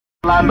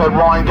Lambert,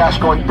 Ryan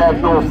Gascoigne,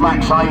 Dev North,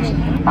 Max Haynes,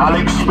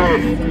 Alex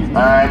Smith,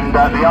 and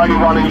the only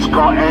one who's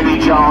got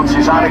any chance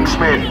is Alex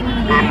Smith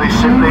in the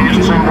St Lears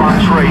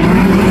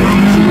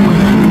 213.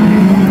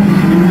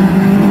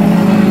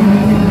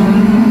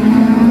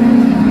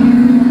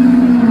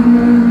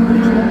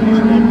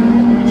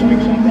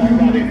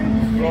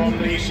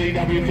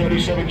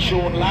 CW37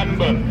 Sean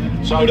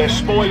Lambert, so they're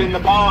spoiling the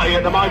party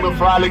at the moment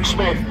for Alex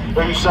Smith,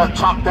 who's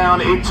tucked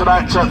down into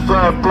that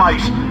third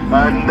place,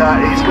 and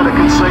he's going to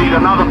concede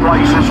another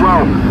place as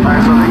well,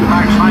 as I think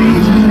Max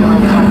Haynes is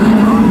going to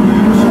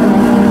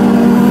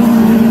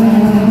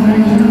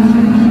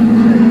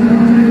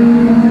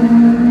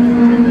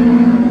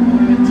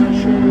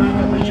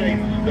take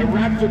the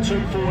Ram for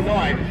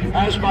 249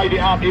 has made it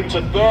up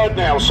into third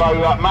now, so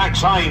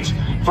Max Haynes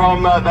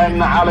from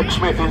then Alex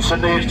Smith in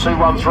St Lears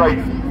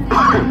 213.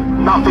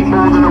 Nothing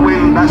more than a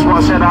win, that's what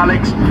I said,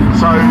 Alex.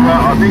 So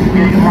I think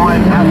it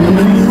might have to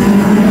be.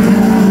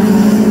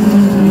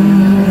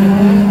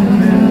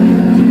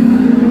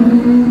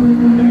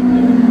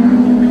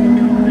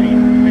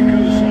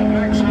 Because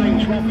Max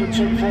Haynes, Romford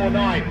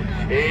 249,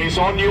 is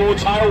on your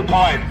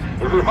tailpipe.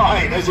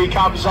 Right, as he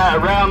comes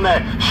out around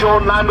there.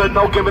 Sean Lambert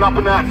not giving up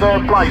in that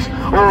third place.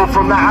 Or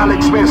from that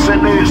Alex Smith,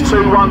 St Lears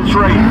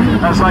 213,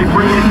 as they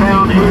bring it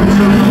down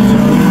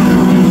into...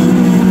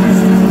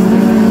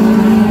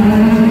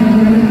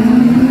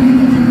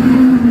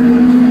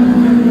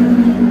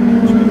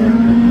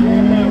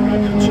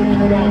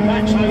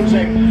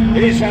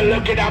 He's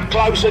looking up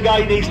close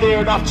again, he's near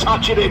enough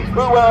touching him.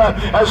 Who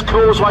has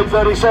Causeway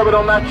 37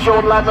 on that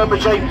Sean Lambert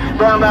machine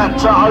down that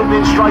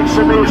opening straight,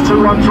 St Lears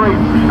 213.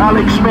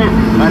 Alex Smith,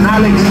 and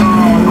Alex